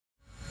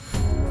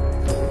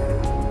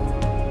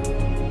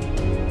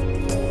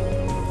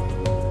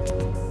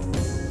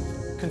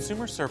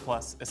consumer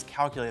surplus is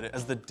calculated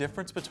as the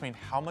difference between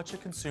how much a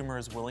consumer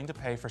is willing to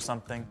pay for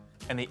something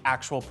and the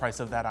actual price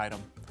of that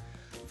item.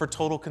 For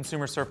total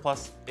consumer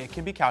surplus, it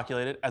can be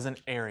calculated as an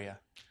area.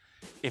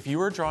 If you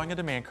are drawing a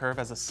demand curve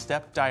as a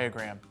step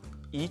diagram,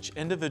 each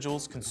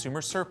individual's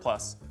consumer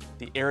surplus,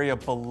 the area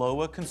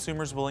below a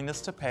consumer's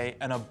willingness to pay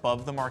and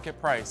above the market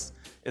price,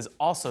 is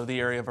also the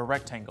area of a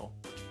rectangle.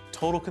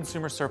 Total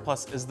consumer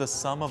surplus is the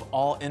sum of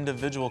all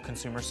individual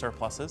consumer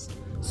surpluses,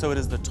 so it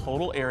is the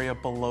total area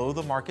below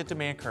the market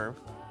demand curve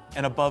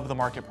and above the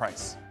market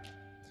price.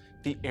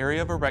 The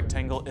area of a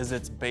rectangle is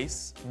its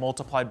base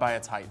multiplied by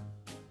its height.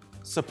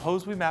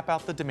 Suppose we map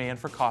out the demand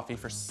for coffee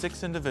for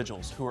 6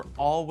 individuals who are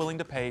all willing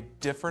to pay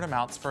different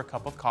amounts for a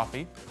cup of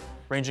coffee,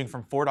 ranging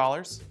from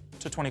 $4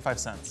 to 25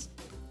 cents.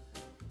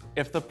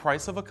 If the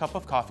price of a cup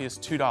of coffee is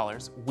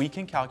 $2, we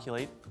can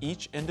calculate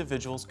each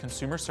individual's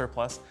consumer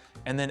surplus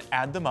and then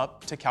add them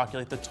up to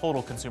calculate the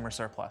total consumer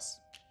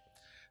surplus.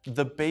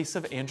 The base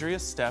of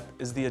Andrea's step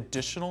is the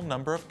additional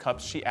number of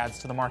cups she adds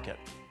to the market,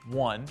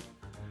 1.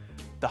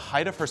 The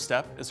height of her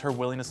step is her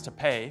willingness to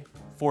pay,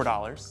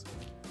 $4,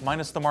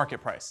 minus the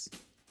market price,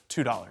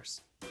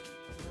 $2.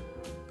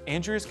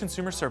 Andrea's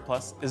consumer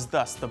surplus is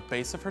thus the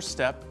base of her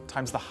step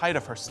times the height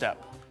of her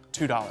step,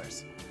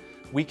 $2.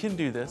 We can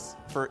do this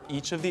for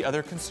each of the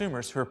other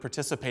consumers who are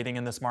participating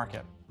in this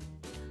market.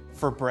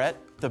 For Brett,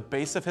 the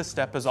base of his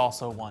step is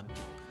also 1.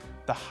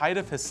 The height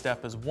of his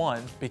step is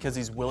 1 because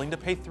he's willing to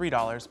pay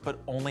 $3 but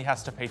only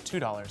has to pay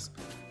 $2.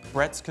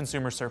 Brett's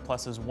consumer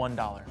surplus is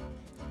 $1.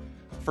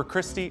 For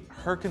Christy,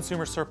 her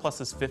consumer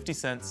surplus is 50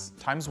 cents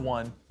times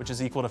 1, which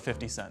is equal to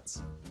 50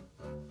 cents.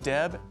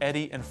 Deb,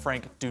 Eddie, and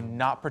Frank do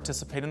not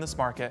participate in this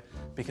market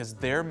because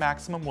their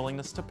maximum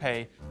willingness to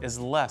pay is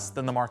less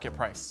than the market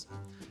price.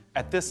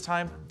 At this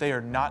time, they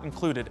are not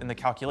included in the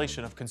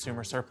calculation of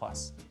consumer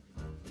surplus.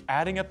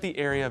 Adding up the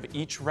area of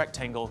each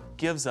rectangle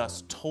gives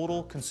us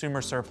total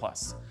consumer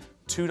surplus,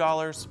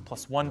 $2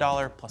 plus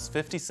 $1 plus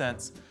 50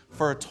 cents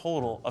for a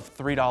total of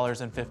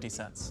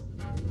 $3.50.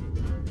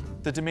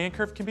 The demand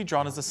curve can be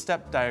drawn as a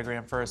step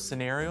diagram for a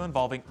scenario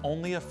involving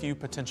only a few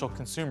potential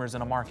consumers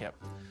in a market.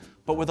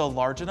 But with a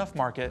large enough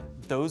market,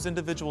 those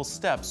individual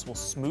steps will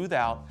smooth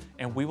out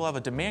and we will have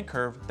a demand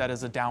curve that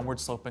is a downward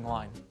sloping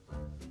line.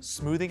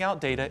 Smoothing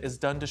out data is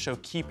done to show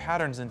key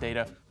patterns in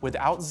data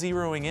without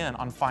zeroing in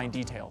on fine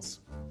details.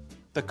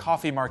 The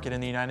coffee market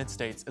in the United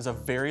States is a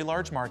very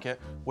large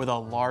market with a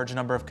large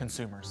number of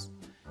consumers.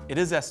 It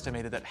is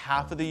estimated that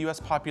half of the US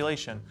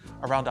population,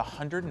 around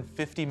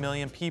 150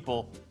 million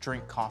people,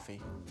 drink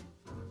coffee.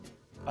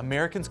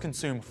 Americans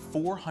consume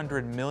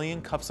 400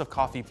 million cups of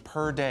coffee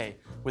per day,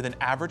 with an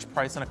average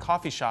price in a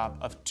coffee shop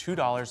of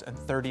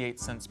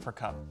 $2.38 per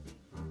cup.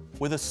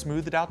 With a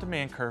smoothed out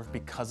demand curve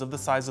because of the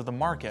size of the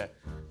market,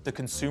 the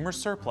consumer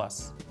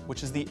surplus,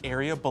 which is the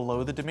area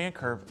below the demand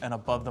curve and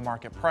above the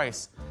market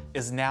price,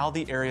 is now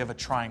the area of a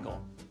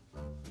triangle.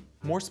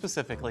 More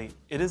specifically,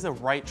 it is a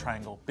right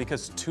triangle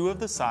because 2 of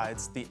the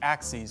sides, the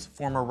axes,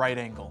 form a right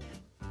angle.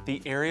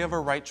 The area of a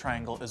right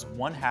triangle is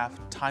 1/2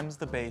 times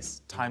the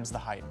base times the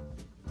height.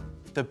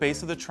 The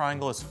base of the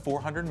triangle is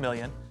 400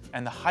 million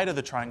and the height of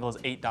the triangle is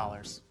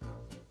 $8.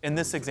 In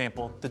this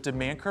example, the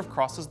demand curve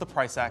crosses the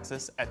price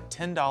axis at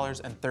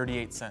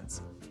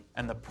 $10.38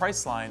 and the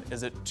price line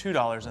is at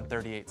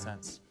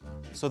 $2.38.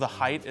 So the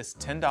height is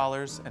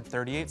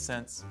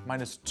 $10.38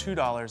 minus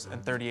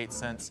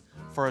 $2.38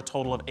 for a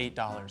total of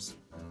 $8.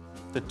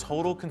 The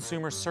total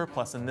consumer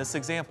surplus in this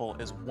example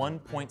is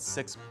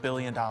 $1.6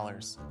 billion.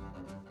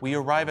 We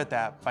arrive at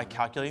that by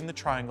calculating the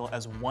triangle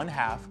as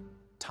 1/2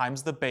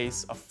 times the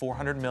base of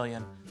 400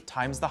 million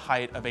times the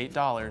height of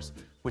 $8,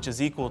 which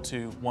is equal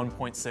to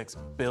 $1.6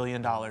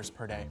 billion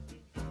per day.